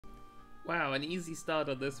Wow, an easy start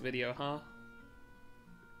on this video, huh?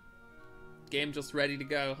 Game just ready to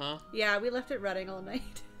go, huh? Yeah, we left it running all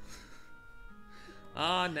night.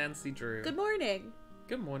 Ah, Nancy Drew. Good morning.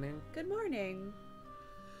 Good morning. Good morning.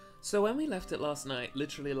 So when we left it last night,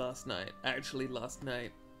 literally last night, actually last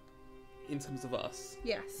night, in terms of us,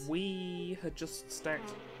 Yes. we had just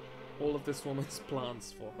stacked all of this woman's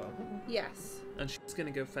plants for her. Yes. And she's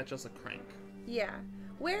gonna go fetch us a crank. Yeah.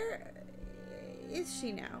 Where is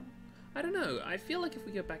she now? I don't know. I feel like if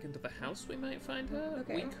we go back into the house, we might find her.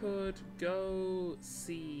 Okay. We could go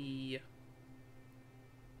see...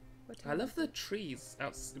 What I time love is the it? trees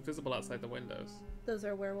visible outside the windows. Those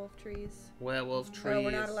are werewolf trees. Werewolf trees. Oh,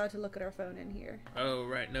 we're not allowed to look at our phone in here. Oh,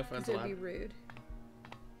 right. No phones It would allowed. be rude.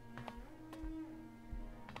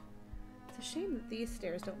 It's a shame that these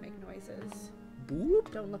stairs don't make noises.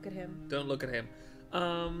 Boop. Don't look at him. Don't look at him.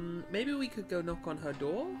 Maybe we could go knock on her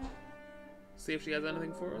door? See if she has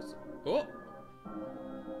anything for us? Oh!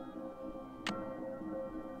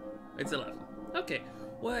 It's 11. Okay.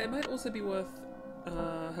 Well, it might also be worth...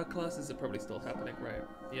 her classes are probably still happening, right?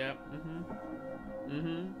 Yeah. Mm-hmm.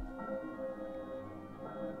 Mm-hmm.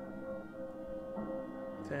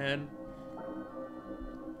 10.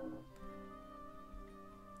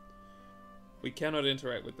 We cannot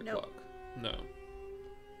interact with the Nope. clock. No.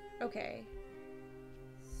 Okay.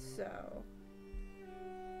 So...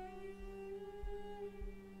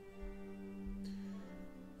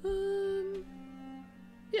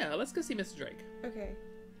 Yeah, let's go see Mr. Drake. Okay.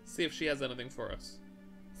 See if she has anything for us.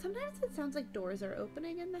 Sometimes it sounds like doors are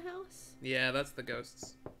opening in the house. Yeah, that's the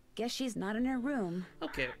ghosts. Guess she's not in her room.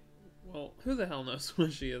 Okay, well, who the hell knows where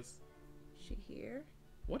she is? Is she here?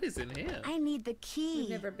 What is in here? I need the key. We've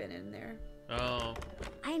never been in there. Oh.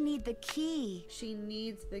 I need the key. She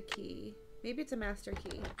needs the key. Maybe it's a master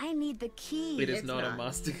key. I need the key. It is It's not a not.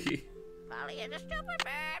 master key. Polly is a stupid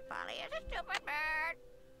bird. Polly is a stupid bird.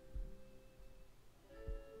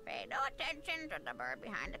 Pay no attention to the bird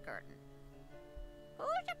behind the curtain. Who's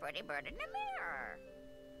the pretty bird in the mirror?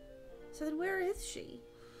 So then where is she?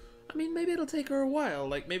 I mean, maybe it'll take her a while.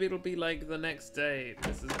 Like, maybe it'll be like the next day.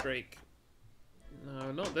 Mrs. Drake.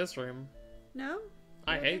 No, not this room. No?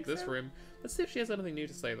 I don't hate think this so? room. Let's see if she has anything new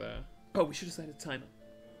to say there. Oh, we should have set a timer.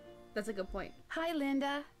 That's a good point. Hi,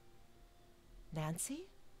 Linda. Nancy?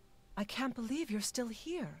 I can't believe you're still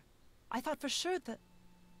here. I thought for sure that...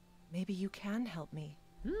 Maybe you can help me.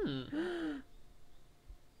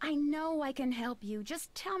 I know I can help you.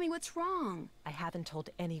 Just tell me what's wrong. I haven't told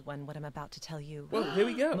anyone what I'm about to tell you. Well, here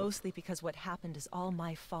we go. Mostly because what happened is all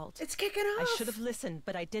my fault. It's kicking off! I should have listened,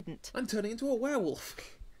 but I didn't. I'm turning into a werewolf.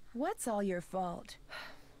 What's all your fault?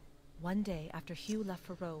 One day, after Hugh left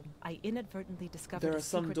for Rome, I inadvertently discovered There a are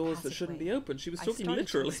some secret doors that shouldn't be passageway. open. She was I talking started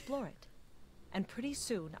literally. to explore it. And pretty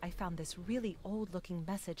soon, I found this really old-looking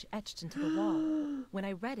message etched into the wall. When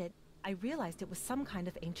I read it, I realized it was some kind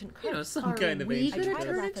of ancient curse. You know, some Are kind of we ancient I gonna tried to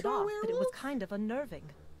turn laugh into it a off, but it was werewolf? kind of unnerving.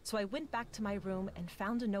 So I went back to my room and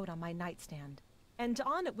found a note on my nightstand. And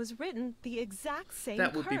on it was written the exact same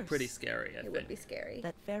That would be curse. pretty scary, I It think. would be scary.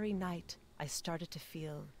 That very night, I started to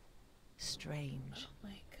feel strange. Oh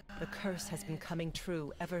my god. The curse has been coming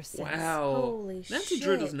true ever since. Wow. Holy Nancy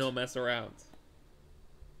Drew does shit. not mess around.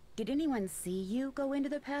 Did anyone see you go into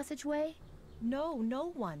the passageway? No, no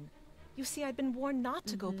one. You see, I'd been warned not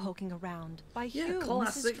to go poking around. By Yeah, Hugh,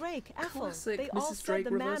 classic- Mrs. Drake, Ethel. classic They all Mrs. said Drake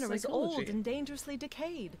the reverse manor is old psychology. and dangerously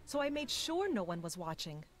decayed, so I made sure no one was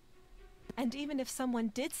watching. And even if someone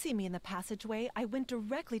did see me in the passageway, I went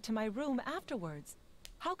directly to my room afterwards.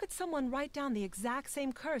 How could someone write down the exact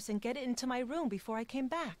same curse and get it into my room before I came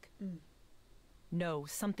back? No,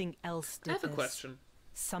 something else did I have a this. question.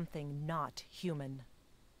 Something not human.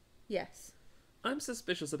 Yes. I'm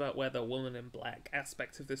suspicious about where the woman in black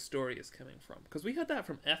aspect of this story is coming from. Because we heard that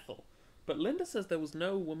from Ethel. But Linda says there was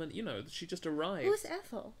no woman, you know, she just arrived. Who's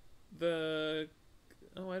Ethel?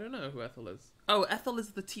 Oh, I don't know who Ethel is. Oh, Ethel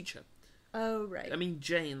is the teacher. Oh, right. I mean,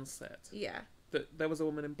 Jane said Yeah. that there was a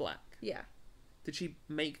woman in black. Yeah. Did she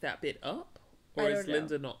make that bit up? I Or don't is know.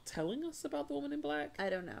 Linda not telling us about the woman in black? I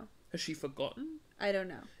don't know. Has she forgotten? I don't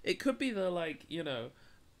know. It could be the, like, you know...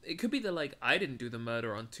 It could be the, like, I didn't do the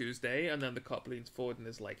murder on Tuesday, and then the cop leans forward and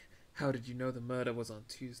is like, how did you know the murder was on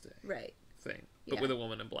Tuesday? Right. Thing. But Yeah. with a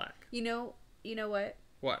woman in black. You know what?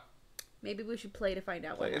 What? Maybe we should play to find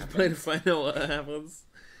out Play, what happens. play to find out what happens.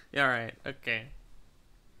 Yeah, alright, okay.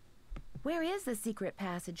 Where is the secret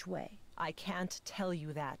passageway? I can't tell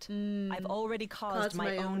you that. I've already caused Caused my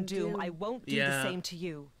my own own doom. doom. I won't do Yeah. the same to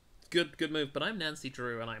you. Good move, but I'm Nancy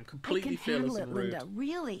Drew, and I'm I completely can fearless handle it, and rude. Linda.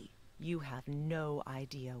 Really? You have no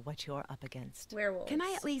idea what you're up against. Werewolves. Can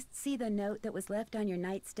I at least see the note that was left on your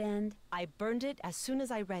nightstand? I burned it as soon as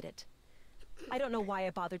I read it. I don't know why I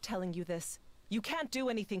bothered telling you this. You can't do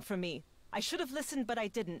anything for me. I should have listened, but I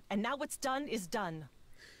didn't. And now what's done is done.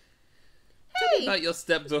 Tell me about your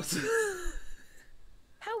stepdaughter.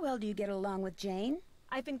 How well do you get along with Jane?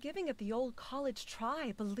 I've been giving it the old college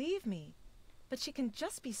try, believe me. But she can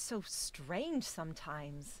just be so strange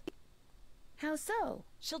sometimes. How so?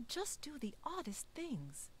 She'll just do the oddest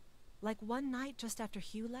things. Like one night just after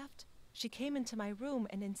Hugh left, she came into my room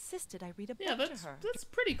and insisted I read a Yeah, book to her. that's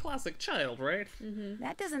pretty classic child, right?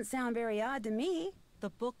 That doesn't sound very odd to me. The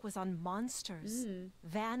book was on monsters,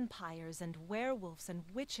 vampires and werewolves and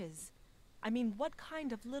witches. I mean, what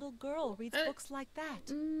kind of little girl reads books like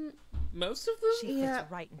that? Most of them? She fits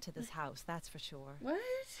right into this house, that's for sure. What?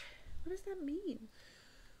 What does that mean?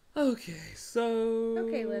 Okay, so...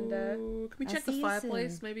 Okay, Linda. Can we I'll check the see you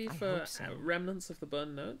fireplace, soon. maybe, I for hope so. remnants of the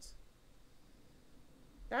burned notes?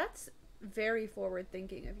 That's very forward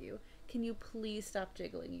thinking of you. Can you please stop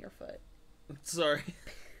jiggling your foot? Sorry.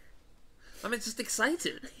 I'm just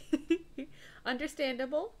excited.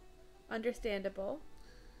 Understandable. Understandable.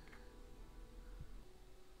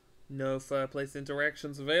 No fireplace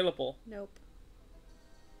interactions available. Nope.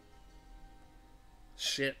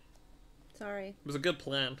 Shit. Sorry. It was a good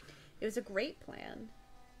plan. It was a great plan,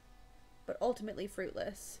 but ultimately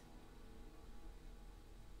fruitless.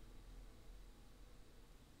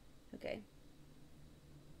 Okay.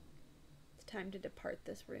 It's time to depart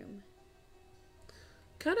this room.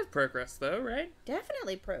 Kind of progress, though, right?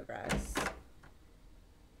 Definitely progress.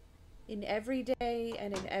 In every day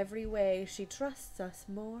and in every way, she trusts us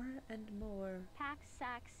more and more. Pax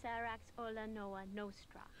sax sarax ola noa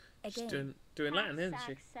nostra. She's Again. doing Latin, isn't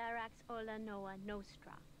she? Pax sax sarax ola noa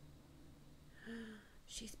nostra.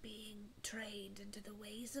 She's being trained into the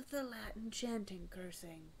ways of the Latin chanting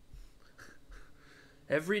cursing.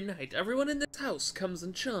 Every night, everyone in this house comes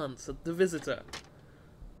and chants at the visitor.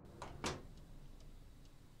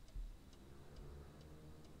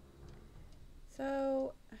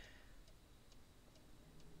 So...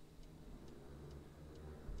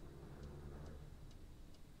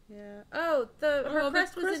 yeah. Oh, her the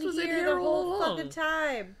crest was crest in was in here here the all whole along. fucking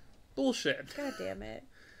time. Bullshit. God damn it.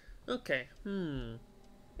 Okay,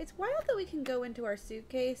 It's wild that we can go into our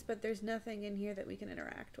suitcase, but there's nothing in here that we can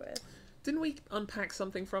interact with. Didn't we unpack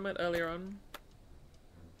something from it earlier on?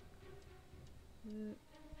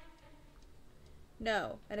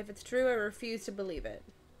 No, and if it's true, I refuse to believe it.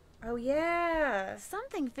 Oh yeah!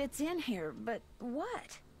 Something fits in here, but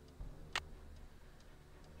what?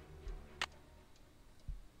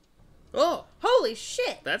 Oh! Holy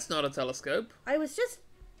shit! That's not a telescope. I was just...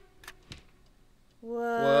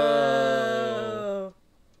 Whoa.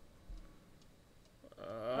 Whoa.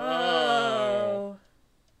 Oh.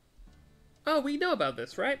 Oh, we know about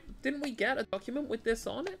this, right? Didn't we get a document with this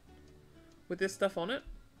on it? With this stuff on it?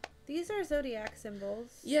 These are zodiac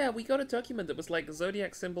symbols. Yeah, we got a document that was like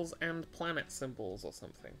zodiac symbols and planet symbols or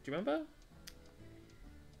something. Do you remember?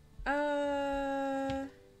 Oh,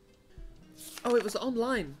 it was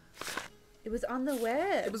online. It was on the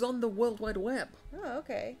web. It was on the World Wide Web. Oh,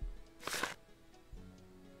 okay.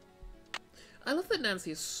 I love that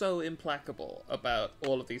Nancy is so implacable about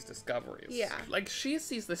all of these discoveries. Yeah. Like, she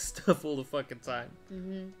sees this stuff all the fucking time.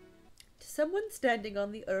 To someone standing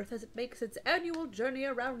on the Earth as it makes its annual journey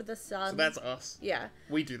around the sun. So that's us. Yeah,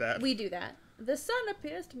 We do that. we do that. The sun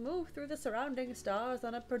appears to move through the surrounding stars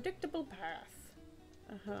on a predictable path.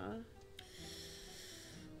 Uh-huh.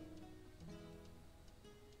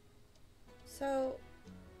 So,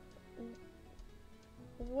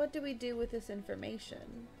 what do we do with this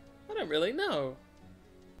information? I don't really know.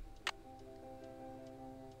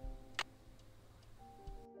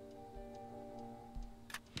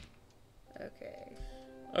 Okay.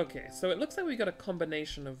 Okay, so it looks like we got a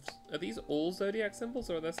combination of... Are these all zodiac symbols,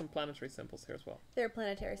 or are there some planetary symbols here as well? There are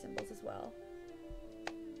planetary symbols as well.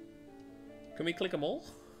 Can we click them all?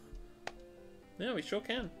 Yeah, we sure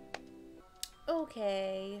can.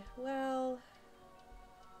 Okay, well...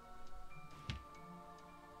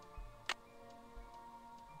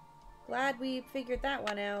 Glad we figured that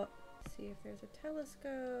one out. See if there's a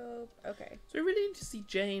telescope. Okay. So we really need to see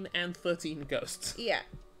Jane and 13 ghosts. Yeah,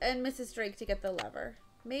 and Mrs. Drake to get the lever.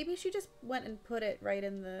 Maybe she just went and put it right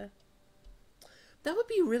in the... That would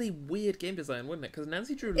be really weird game design, wouldn't it? Because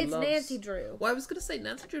Nancy Drew It's loves... Nancy Drew. Well, I was going to say,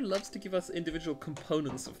 Nancy Drew loves to give us individual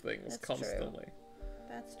components of things That's true. constantly.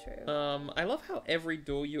 That's true. I love how every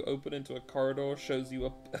door you open into a corridor shows you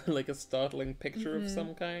a like a startling picture of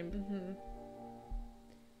some kind.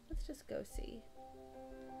 Let's just go see.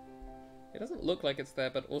 It doesn't look like it's there,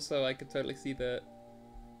 but also I could totally see that.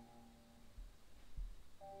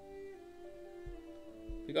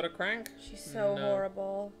 We got a crank? She's so No.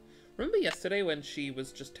 horrible. Remember yesterday when she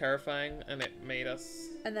was just terrifying and it made us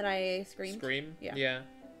And then I screamed. scream? Yeah. Yeah.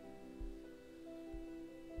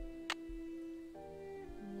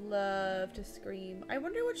 Love to scream. I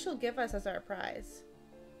wonder what she'll give us as our prize.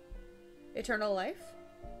 Eternal life?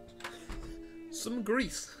 Some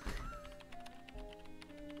grease.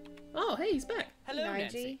 Oh, hey, he's back. Hello,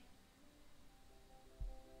 Nancy.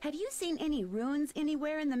 Have you seen any runes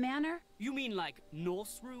anywhere in the manor? You mean like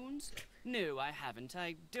Norse runes? No, I haven't.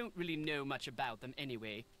 I don't really know much about them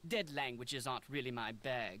anyway. Dead languages aren't really my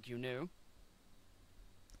bag, you know.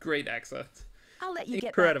 Great accent. I'll let you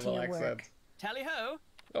Incredible get back to your accent. work. Tally-ho!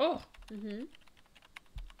 Oh, Mm-hmm.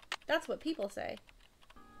 That's what people say.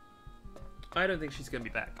 I don't think she's gonna be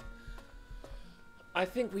back. I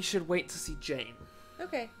think we should wait to see Jane.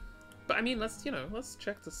 Okay. But I mean, let's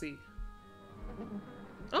check to see.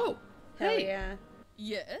 Oh, Hell hey. yeah.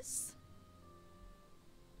 Yes?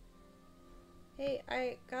 Hey,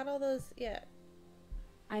 I got all those. Yeah.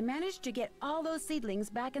 I managed to get all those seedlings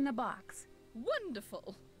back in the box.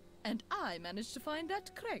 Wonderful. And I managed to find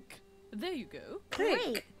that crank. There you go.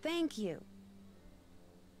 Great, thank you.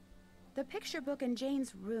 The picture book in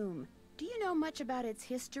Jane's room. Do you know much about its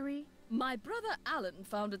history? My brother Alan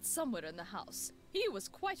found it somewhere in the house. He was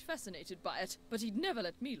quite fascinated by it, but he'd never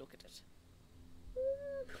let me look at it.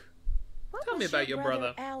 What Tell was me about your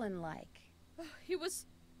brother. Alan like? He was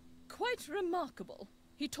quite remarkable.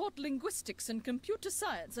 He taught linguistics and computer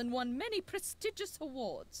science and won many prestigious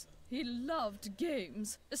awards. He loved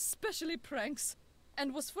games, especially pranks,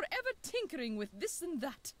 and was forever tinkering with this and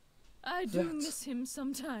that. I do miss him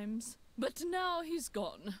sometimes, but now he's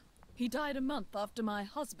gone. He died a month after my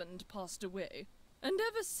husband passed away. And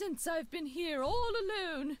ever since I've been here all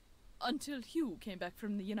alone. Until Hugh came back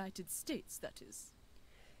from the United States, that is.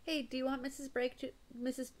 Hey, do you want Mrs.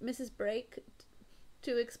 Brake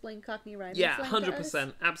to explain Cockney rhyming Yeah, slang to us?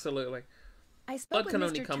 100%, absolutely. I spoke Blood with can Mr.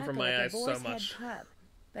 only come from Tucker my at eyes the so Boar's Head much. Pub,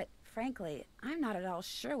 but frankly, I'm not at all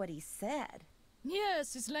sure what he said.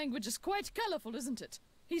 Yes, his language is quite colourful, isn't it?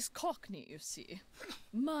 He's Cockney, you see.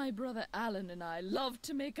 My brother Alan and I loved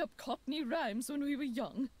to make up Cockney rhymes when we were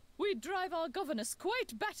young. We'd drive our governess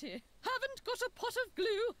quite batty. Haven't got a pot of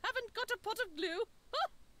glue, haven't got a pot of glue. Ha!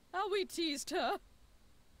 How we teased her.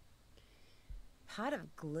 Pot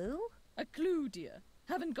of glue? A clue, dear.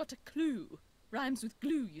 Haven't got a clue. Rhymes with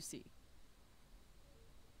glue, you see.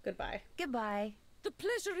 Goodbye. Goodbye. The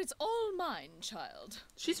pleasure is all mine, child.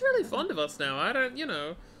 She's really fond of us now. I don't,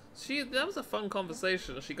 that was a fun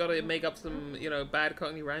conversation. She got to make up some, bad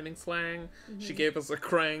Cockney rhyming slang. She gave us a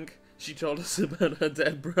crank. She told us about her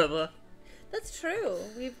dead brother. That's true.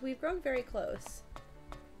 We've grown very close.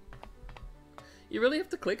 You really have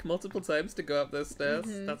to click multiple times to go up those stairs?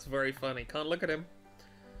 That's very funny. Can't look at him.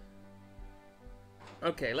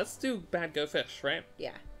 Okay, let's do bad go fish, right?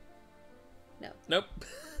 Yeah. No. Nope.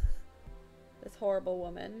 This horrible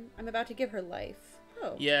woman. I'm about to give her life.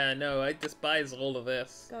 Oh. Yeah, no, I despise all of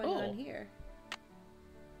this. What's going on here?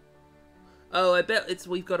 Oh, I bet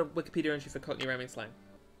we've got a Wikipedia entry for Cockney rhyming slang.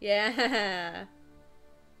 Yeah.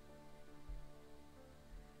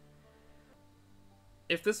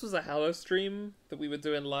 If this was a Hallow stream that we were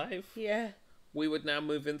doing live, Yeah. we would now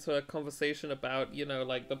move into a conversation about,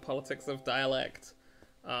 like the politics of dialect,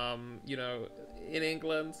 in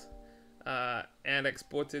England, and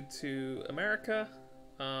exported to America.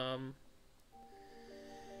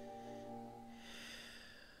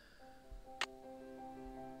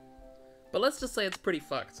 But let's just say it's pretty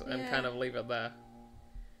fucked and kind of leave it there.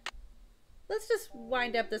 Let's just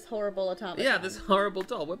wind up this horrible automaton. Yeah, this horrible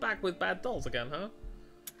doll. We're back with bad dolls again, huh?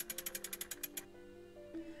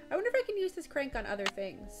 I wonder if I can use this crank on other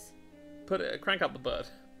things. Crank up the bird.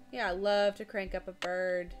 Yeah, I love to crank up a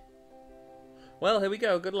bird. Well, here we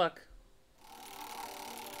go. Good luck.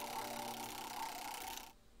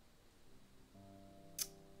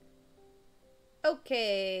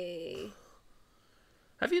 Okay.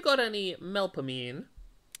 Have you got any melpomene?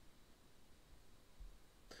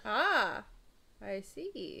 Ah, I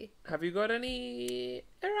see. Have you got any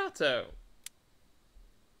errato?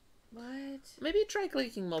 What? Maybe try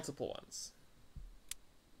clicking multiple ones.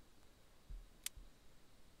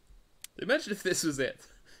 Imagine if this was it.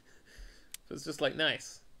 It was just like,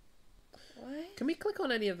 nice. What? Can we click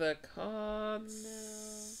on any of the cards?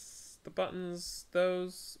 No. The buttons,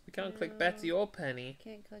 those? We can't click Betty or Penny.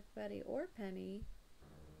 Can't click Betty or Penny.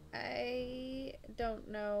 I don't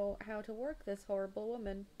know how to work this horrible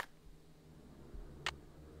woman.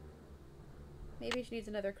 Maybe she needs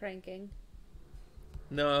another cranking.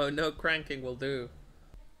 No cranking will do.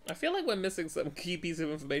 I feel like we're missing some key piece of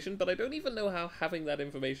information, but I don't even know how having that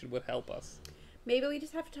information would help us. Maybe we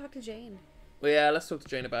just have to talk to Jane. Well, yeah, let's talk to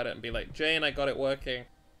Jane about it and be like, Jane, I got it working.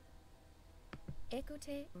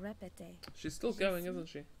 Écoutez, répétez. She's still going, isn't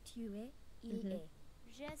she? Tu es, il est.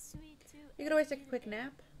 Je suis tu. You could always take a quick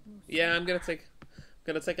nap. Yeah, I'm gonna take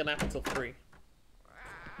a nap until 3.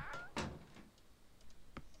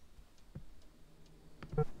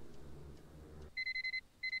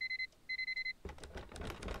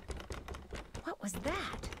 What was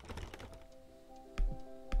that?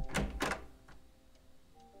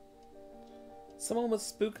 Someone was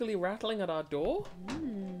spookily rattling at our door?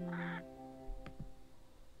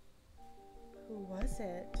 Who was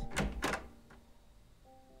it?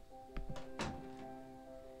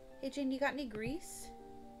 Hey Jane, you got any grease?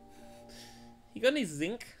 You got any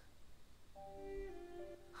zinc?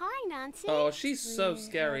 Hi, Nancy. Oh, she's so We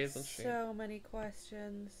scary, have isn't she? So many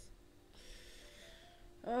questions.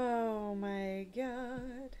 Oh my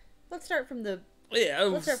god. Let's start from the... Yeah,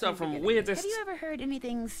 Let's start stuff from the from beginning. weirdest. Have you ever heard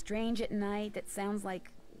anything strange at night that sounds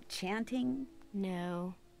like chanting?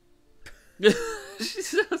 No.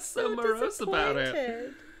 She's just so morose about it.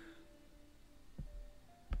 Disappointed.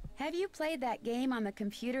 Have you played that game on the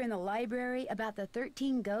computer in the library about the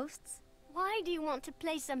 13 ghosts? Why do you want to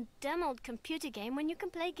play some dumb old computer game when you can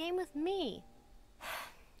play a game with me?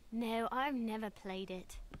 No, I've never played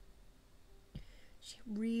it. She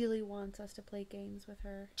really wants us to play games with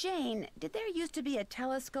her. Jane, did there used to be a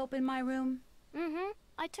telescope in my room? Mm-hmm.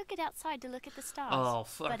 I took it outside to look at the stars. Oh,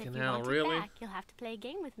 but fucking if you hell, want really? it back, you'll have to play a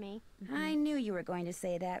game with me. I knew you were going to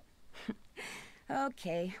say that.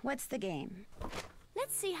 Okay, what's the game?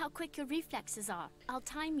 Let's see how quick your reflexes are. I'll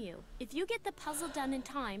time you. If you get the puzzle done in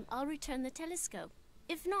time, I'll return the telescope.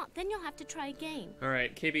 If not, then you'll have to try again.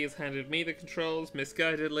 Alright, KB has handed me the controls,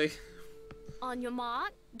 misguidedly. On your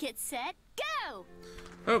mark, get set, go!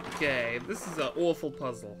 Okay, this is an awful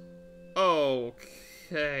puzzle.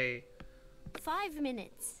 Okay. 5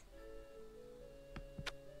 minutes.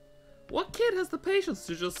 What kid has the patience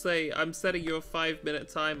to just say, I'm setting you a 5-minute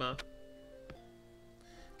timer?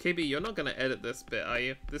 KB, you're not gonna edit this bit, are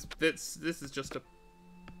you? This is just a,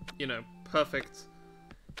 you know, perfect.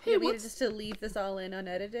 Hey, You want me what's... just to leave this all in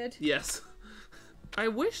unedited? Yes. I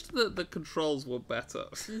wished that the controls were better.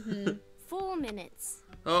 4 minutes.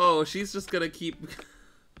 Oh, she's just gonna keep...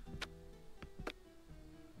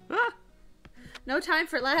 Ah! No time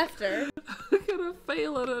for laughter. I'm gonna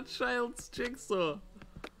fail at a child's jigsaw.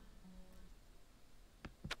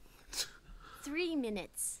 3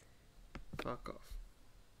 minutes. Fuck off.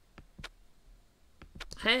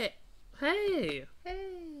 Hey! Hey!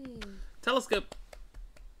 Hey. Telescope!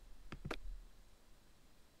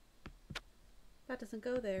 That doesn't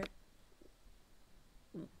go there.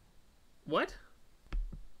 What?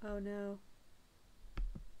 Oh no.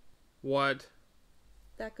 What?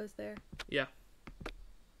 That goes there. Yeah.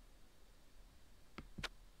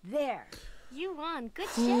 There. You won. Good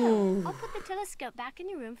show. I'll put the telescope back in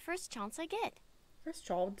your room first chance I get. First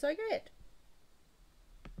chance I get.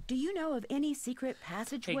 Do you know of any secret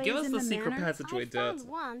passageways Hey, give us in the the secret manor? passageway, I Dirt. found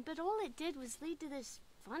one, but all it did was lead to this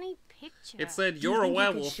funny picture. It said, Do you you're a think you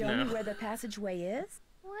could werewolf show now. me where the passageway is?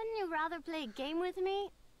 Wouldn't you rather play a game with me?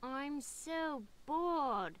 I'm so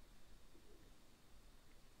bored.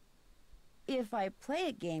 If I play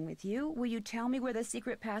a game with you, will you tell me where the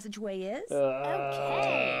secret passageway is?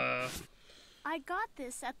 Okay. I got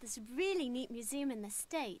this at this really neat museum in the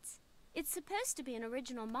States. It's supposed to be an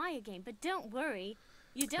original Maya game, but don't worry.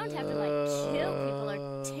 You don't have to, like, kill people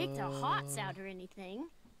or take their hearts out or anything.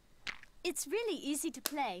 It's really easy to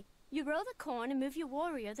play. You roll the corn and move your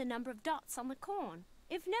warrior the number of dots on the corn.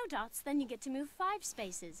 If no dots, then you get to move 5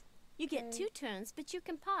 spaces. You get 2 turns, but you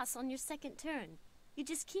can pass on your second turn. You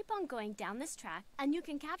just keep on going down this track, and you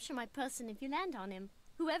can capture my person if you land on him.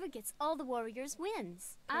 Whoever gets all the warriors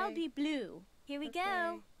wins. I'll Okay. be blue. Here we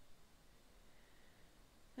go.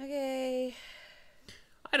 Okay.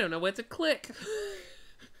 I don't know where to click.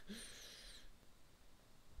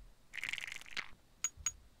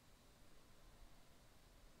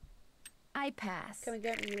 I pass. Come and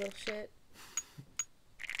get me, you little shit.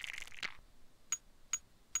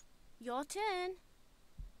 Your turn.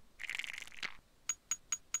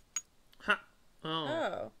 Ha! Oh.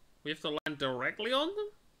 Oh. We have to land directly on them?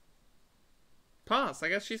 Pass. I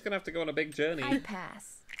guess she's gonna have to go on a big journey. I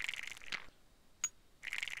pass.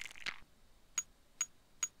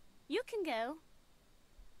 You can go.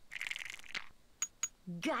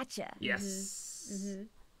 Gotcha. Yes.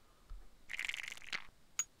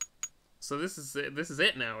 So this is it. This is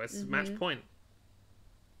it now. It's match point.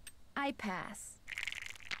 I pass.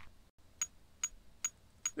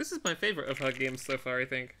 This is my favorite of her games so far, I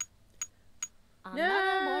think.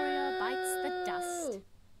 Another warrior bites the dust.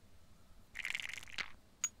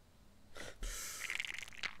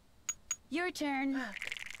 Your turn.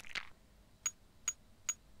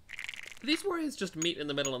 These warriors just meet in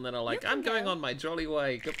the middle and then are like, can I'm going go. on my jolly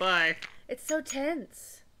way. Goodbye. It's so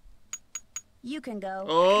tense. You can go.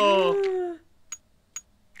 Oh.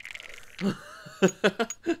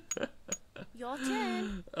 Your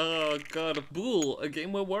turn. Oh god, a Bool, a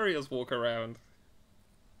game where warriors walk around.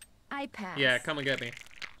 I pass. Yeah, come and get me.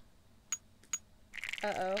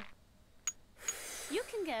 Uh-oh. You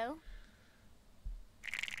can go.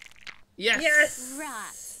 Yes! Yes!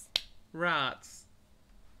 Rats. Rats.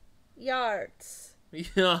 Yards.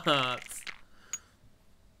 Yards.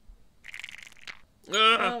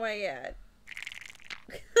 Oh my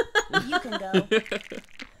god. You can go.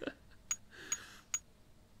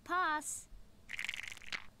 Pass.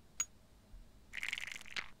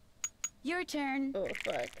 Your turn. Oh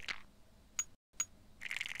fuck.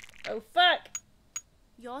 Oh fuck.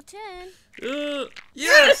 Your turn.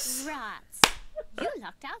 Yes! Rats. You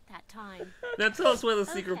lucked out that time. Now tell us where the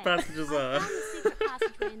secret Okay, passages I are. found the secret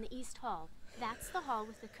passageway in the East Hall. That's the hall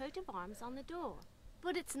with the coat of arms on the door.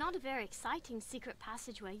 But it's not a very exciting secret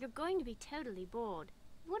passageway. You're going to be totally bored.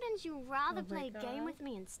 Wouldn't you rather Oh my play a game God. with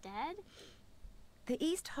me instead? The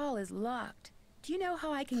East Hall is locked. Do you know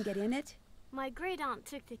how I can get in it? My great aunt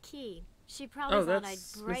took the key. She probably Oh, thought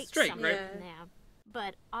that's I'd break straight, something right? in there.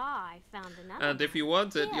 But I found another. And if you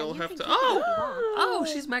want it, Yeah, you'll you have can to. keep it if you want. Oh,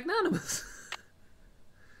 she's magnanimous.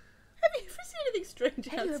 Have you ever seen anything strange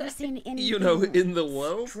Have you ever outside? seen anything You know, in the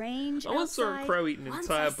world. strange I once saw a outside? crow eat an Once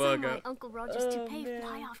entire I saw burger. my Uncle Roger's Oh, toupee man.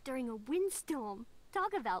 fly off during a windstorm.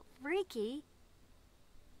 Talk about freaky.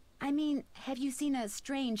 I mean, have you seen a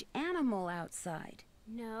strange animal outside?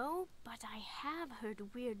 No, but I have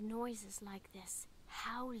heard weird noises like this.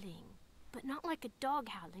 Howling. But not like a dog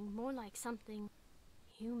howling, more like something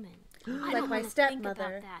human. I Like don't my want to think stepmother.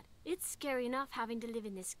 about that. It's scary enough having to live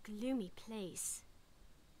in this gloomy place.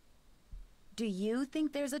 Do you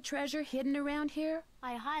think there's a treasure hidden around here?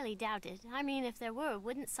 I highly doubt it. I mean, if there were,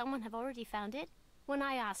 wouldn't someone have already found it? When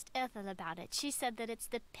I asked Ethel about it, she said that it's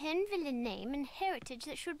the Penvillain name and heritage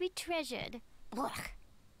that should be treasured. Ugh.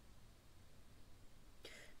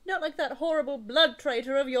 Not like that horrible blood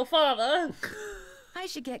traitor of your father. I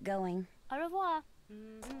should get going. Au revoir.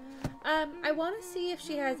 I want to see if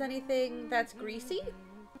she has anything that's greasy.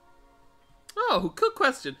 Oh, good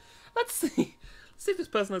question. Let's see. Let's see if this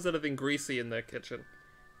person has anything greasy in their kitchen.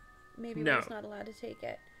 Maybe No. we're just not allowed to take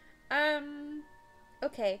it.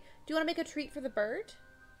 Okay. Do you want to make a treat for the bird?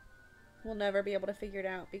 We'll never be able to figure it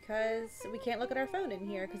out because we can't look at our phone in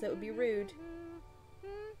here because it would be rude.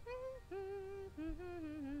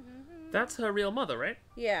 That's her real mother, right?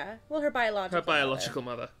 Yeah. Well, her biological. Her biological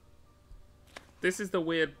mother. This is the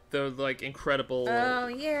weird, the like incredible. Oh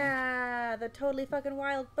yeah, the totally fucking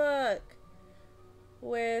wild book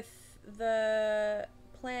with the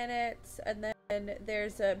planets, and then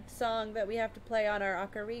there's a song that we have to play on our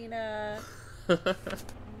ocarina.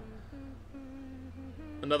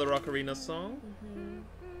 Another ocarina song.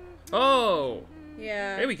 Oh,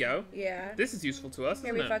 Yeah. here we go. Yeah. This is useful to us, Here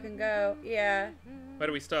isn't we it? fucking go. Yeah. Where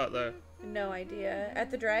do we start though? No idea. At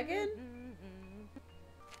the dragon?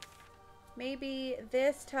 Maybe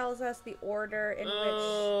this tells us the order in which.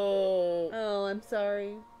 Oh. Oh, I'm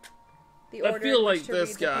sorry. The I order feel in which like to this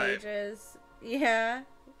read the guy. pages. Yeah.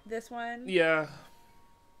 This one. Yeah.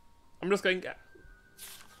 I'm just going.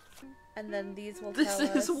 And then these will This tell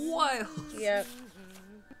us. is wild. Yep.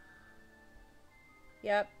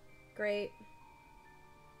 Yep. Great.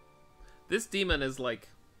 This demon is like.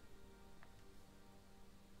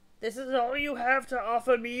 This is all you have to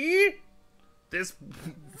offer me? This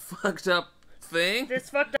fucked up thing. This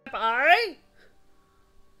fucked up eye?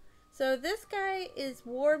 So this guy is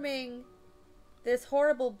warming this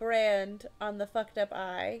horrible brand on the fucked up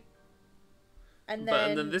eye. And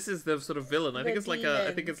then, But this is the sort of villain. I think the it's like a.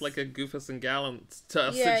 I think it's demons. like a Goofus and Gallant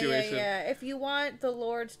yeah, situation. Yeah. If you want the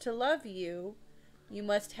Lord to love you, you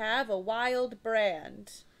must have a wild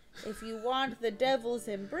brand. If you want the devil's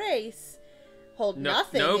embrace, hold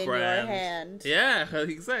nothing in brand. your hand. Yeah,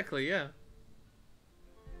 exactly. Yeah.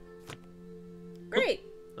 Great.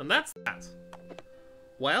 And that's that.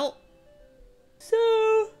 Well, So,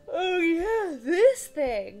 oh yeah, this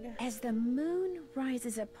thing. As the moon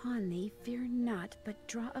rises upon thee, fear not, but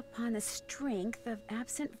draw upon the strength of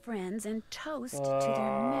absent friends and toast to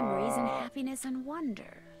their memories and happiness and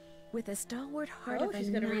wonder. With a stalwart heart Oh, of a she's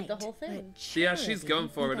gonna read the knight, whole thing. let Yeah, she's charity going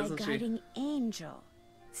for be it, thy isn't she? guiding angel.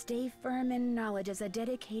 Stay firm in knowledge as a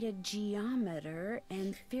dedicated geometer,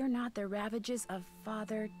 and fear not the ravages of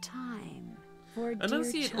Father Time. For dear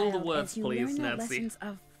Enunciate all the child, words, as you please, learn the Nancy. lessons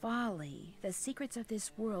of folly, the secrets of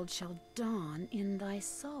this world shall dawn in thy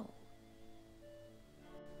soul.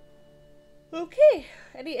 Okay.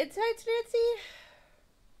 Any insights, Nancy?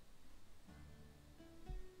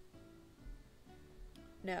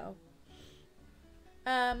 No.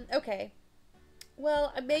 Okay.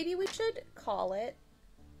 Well, maybe we should call it.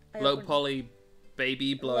 Low poly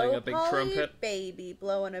baby blowing a big trumpet. Baby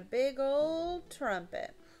blowing a big old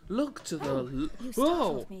trumpet. Look to the... You Whoa!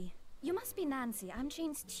 startled me. You must be Nancy. I'm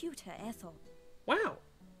Jane's tutor, Ethel. Wow.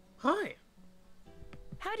 Hi.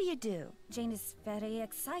 How do you do? Jane is very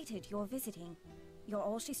excited you're visiting. You're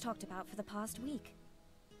all she's talked about for the past week.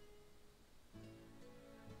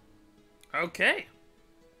 Okay.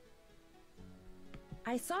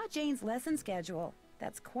 I saw Jane's lesson schedule.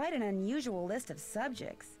 That's quite an unusual list of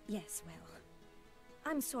subjects. Yes, well.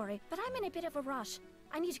 I'm sorry, but I'm in a bit of a rush.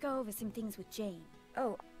 I need to go over some things with Jane.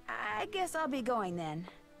 Oh, I guess I'll be going then.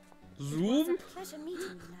 It was Zoom? a pleasure meeting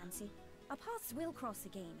you, Nancy. Our paths will cross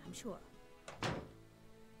again, I'm sure.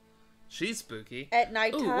 She's spooky. At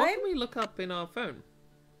nighttime? Ooh, what can we look up in our phone?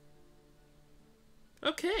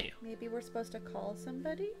 Okay. Maybe we're supposed to call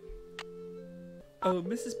somebody? Oh,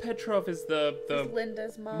 Mrs. Petrov is the It's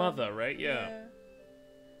Linda's mom. mother, right? Yeah.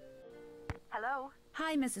 Hello?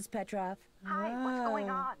 Hi, Mrs. Petrov. Hi, what's going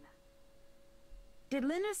on? Did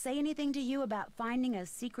Linda say anything to you about finding a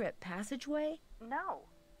secret passageway? No.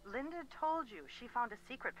 Linda told you she found a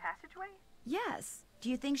secret passageway? Yes. Do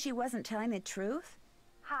you think she wasn't telling the truth?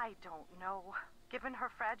 I don't know. Given her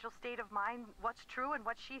fragile state of mind, what's true and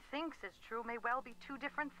what she thinks is true may well be two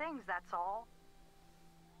different things, that's all.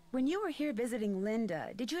 When you were here visiting Linda,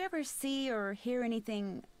 did you ever see or hear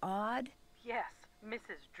anything odd? Yes,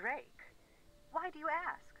 Mrs. Drake. Why do you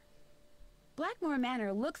ask? Blackmoor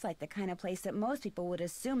Manor looks like the kind of place that most people would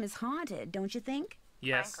assume is haunted, don't you think?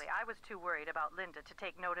 Yes. Frankly, I was too worried about Linda to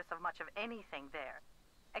take notice of much of anything there.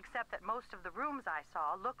 Except that most of the rooms I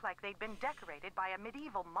saw looked like they'd been decorated by a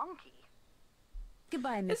medieval monkey.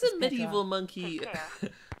 Goodbye, Mrs. Is a medieval Petrov. monkey Take care.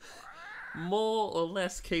 more or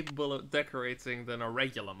less capable of decorating than a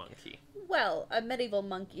regular monkey? Well, a medieval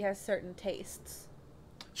monkey has certain tastes.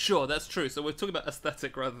 Sure, that's true. So we're talking about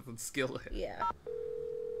aesthetic rather than skill here. Yeah.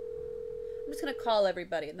 I'm just gonna call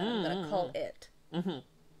everybody and then I'm gonna call it.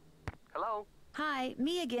 Hello? Hi,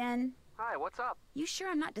 me again. Hi, what's up? You sure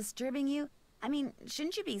I'm not disturbing you? I mean,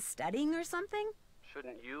 shouldn't you be studying or something?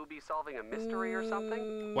 Shouldn't you be solving a mystery or something?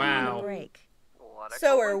 I'm on a Wow. break. What a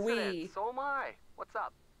So are coincidence. we. So am I. What's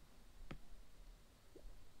up?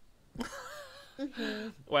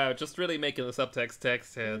 Wow, just really making the subtext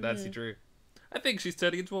text here, Nancy Drew. I think she's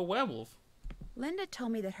turning into a werewolf. Linda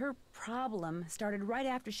told me that her problem started right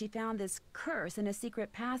after she found this curse in a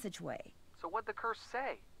secret passageway. So what'd the curse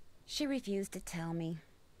say? She refused to tell me.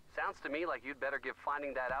 Sounds to me like you'd better give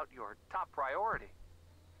finding that out your top priority.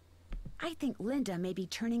 I think Linda may be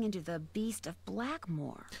turning into the beast of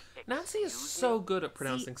Blackmoor. Nancy is so good at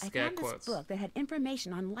pronouncing See, scare I found quotes. this book that had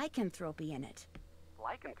information on lycanthropy in it.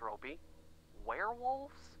 Lycanthropy?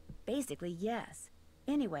 Werewolves? Basically, yes.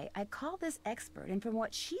 Anyway, I called this expert, and from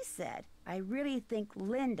what she said, I really think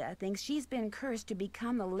Linda thinks she's been cursed to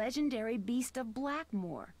become the legendary beast of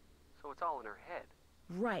Blackmoor. So it's all in her head.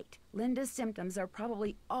 Right. Linda's symptoms are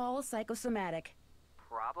probably all psychosomatic.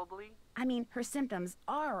 Probably? I mean, her symptoms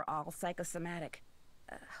are all psychosomatic.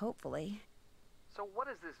 Hopefully. So what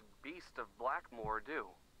does this beast of Blackmoor do?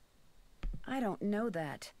 I don't know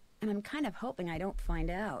that. And I'm kind of hoping I don't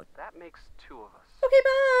find out. That makes two of us. Okay,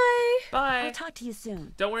 bye! Bye. I'll talk to you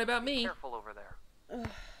soon. Don't worry about me. Careful over there.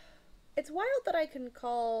 It's wild that I can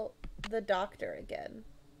call the doctor again.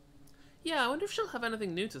 Yeah, I wonder if she'll have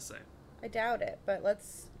anything new to say. I doubt it, but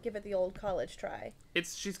let's give it the old college try.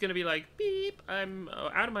 She's gonna be like, beep, I'm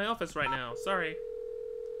out of my office right now. Sorry.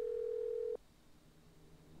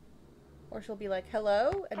 Or she'll be like,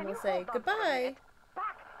 hello, and we'll say goodbye.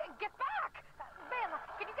 Back! Get back! Ben,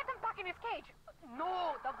 can you get him back in his cage?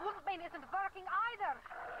 No, the Wolfbane isn't working either.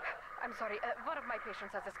 I'm sorry, one of my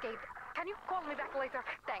patients has escaped. Can you call me back later?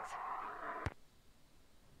 Thanks.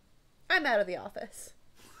 I'm out of the office.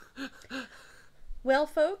 Well,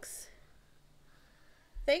 folks,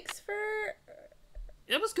 thanks for...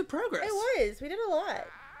 It was good progress. It was. We did a lot.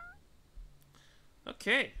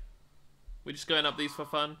 Okay. We're just going up these for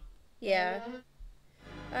fun. Yeah.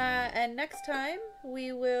 And next time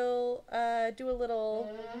we will do a little,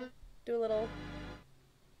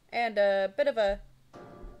 and a bit of a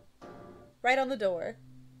right on the door.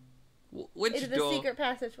 Which into door? the secret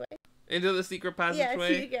passageway. Into the secret Yeah,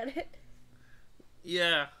 passageway? so you get it.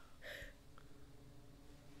 Yeah.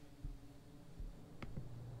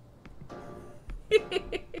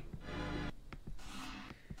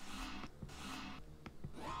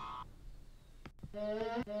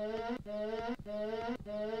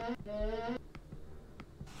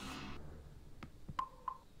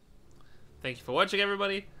 Thank you for watching,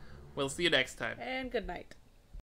 everybody. We'll see you next time. And good night.